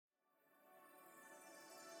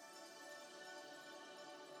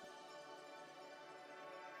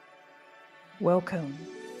Welcome,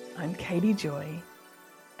 I'm Katie Joy,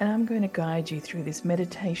 and I'm going to guide you through this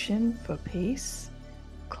meditation for peace,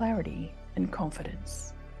 clarity, and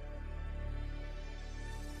confidence.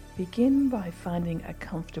 Begin by finding a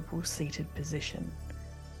comfortable seated position.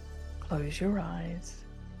 Close your eyes,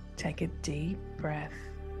 take a deep breath,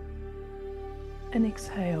 and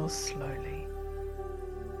exhale slowly.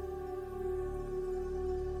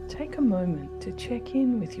 Take a moment to check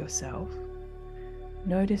in with yourself,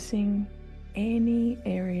 noticing any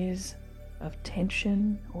areas of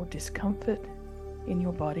tension or discomfort in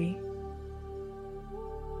your body.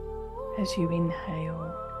 As you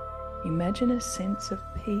inhale, imagine a sense of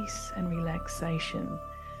peace and relaxation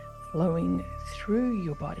flowing through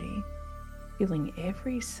your body, filling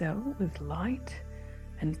every cell with light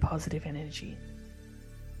and positive energy.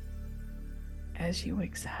 As you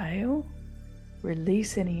exhale,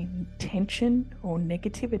 release any tension or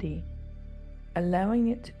negativity, allowing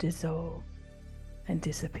it to dissolve and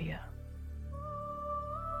disappear.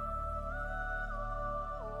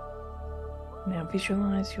 Now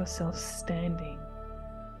visualize yourself standing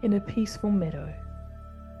in a peaceful meadow,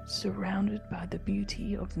 surrounded by the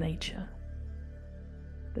beauty of nature.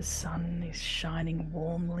 The sun is shining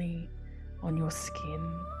warmly on your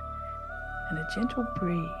skin, and a gentle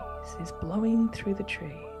breeze is blowing through the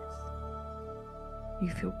trees.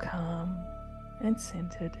 You feel calm and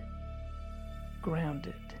centered,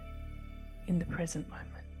 grounded in the present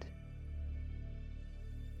moment.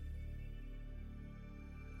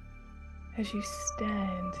 As you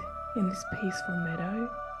stand in this peaceful meadow,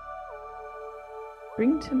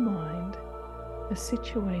 bring to mind a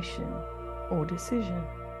situation or decision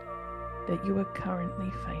that you are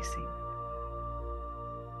currently facing.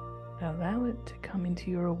 Allow it to come into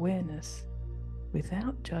your awareness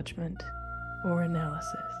without judgment or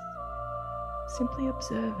analysis. Simply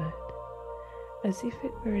observe it as if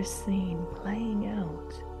it were a scene playing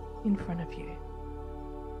out in front of you.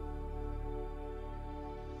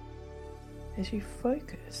 As you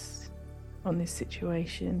focus on this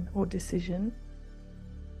situation or decision,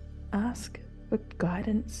 ask for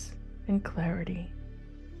guidance and clarity.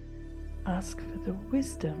 Ask for the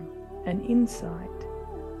wisdom and insight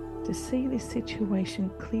to see this situation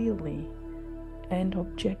clearly and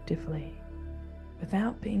objectively,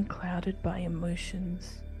 without being clouded by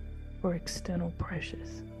emotions or external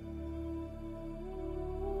pressures.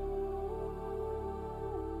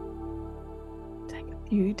 Take a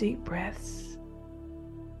few deep breaths,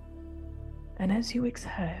 and as you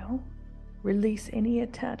exhale, release any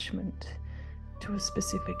attachment to a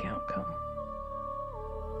specific outcome.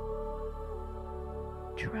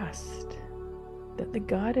 Trust that the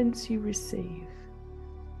guidance you receive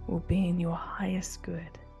will be in your highest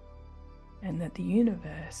good, and that the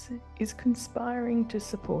universe is conspiring to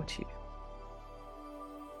support you.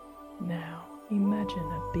 Now imagine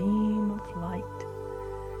a beam of light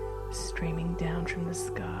streaming down from the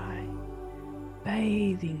sky,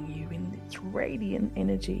 bathing you in its radiant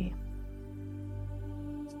energy.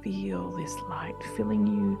 Feel this light filling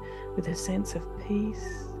you with a sense of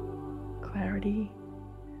peace, clarity,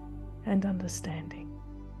 and understanding.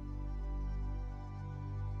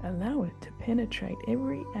 Allow it to penetrate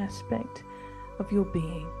every aspect of your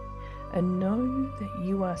being, and know that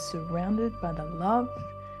you are surrounded by the love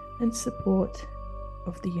and support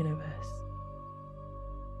of the universe.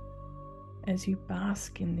 As you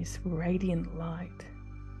bask in this radiant light,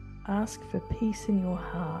 ask for peace in your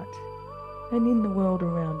heart and in the world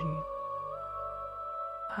around you.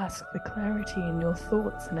 Ask for clarity in your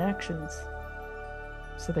thoughts and actions,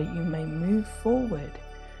 so that you may move forward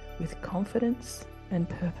with confidence and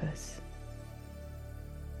purpose.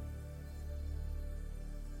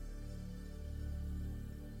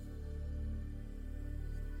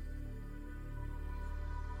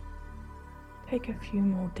 Take a few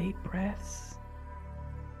more deep breaths,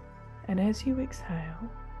 and as you exhale,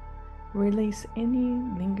 release any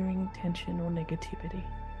lingering tension or negativity.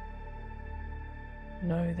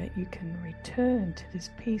 Know that you can return to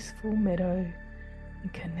this peaceful meadow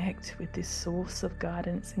and connect with this source of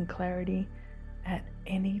guidance and clarity at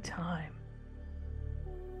any time.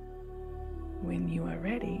 When you are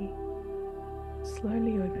ready,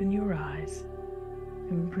 slowly open your eyes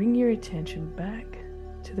and bring your attention back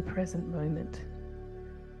to the present moment.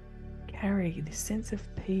 Carry this sense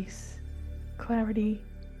of peace, clarity,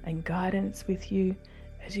 and guidance with you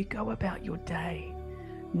as you go about your day,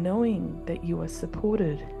 knowing that you are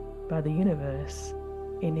supported by the universe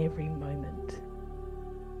in every moment.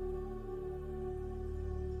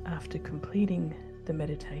 After completing the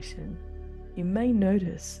meditation, you may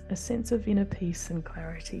notice a sense of inner peace and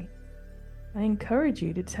clarity. I encourage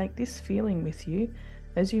you to take this feeling with you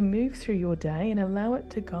as you move through your day and allow it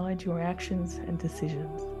to guide your actions and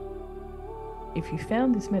decisions. If you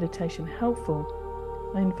found this meditation helpful,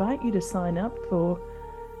 I invite you to sign up for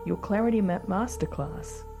your Clarity Map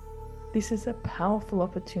Masterclass. This is a powerful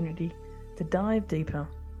opportunity to dive deeper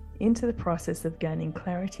into the process of gaining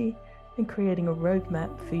clarity and creating a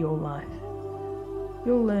roadmap for your life.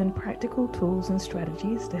 You'll learn practical tools and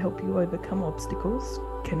strategies to help you overcome obstacles,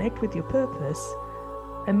 connect with your purpose,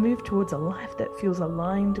 and move towards a life that feels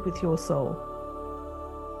aligned with your soul.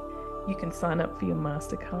 You can sign up for your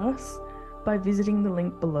masterclass by visiting the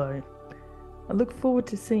link below. I look forward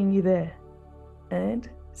to seeing you there and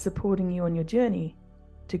supporting you on your journey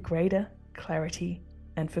to greater clarity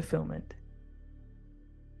and fulfillment.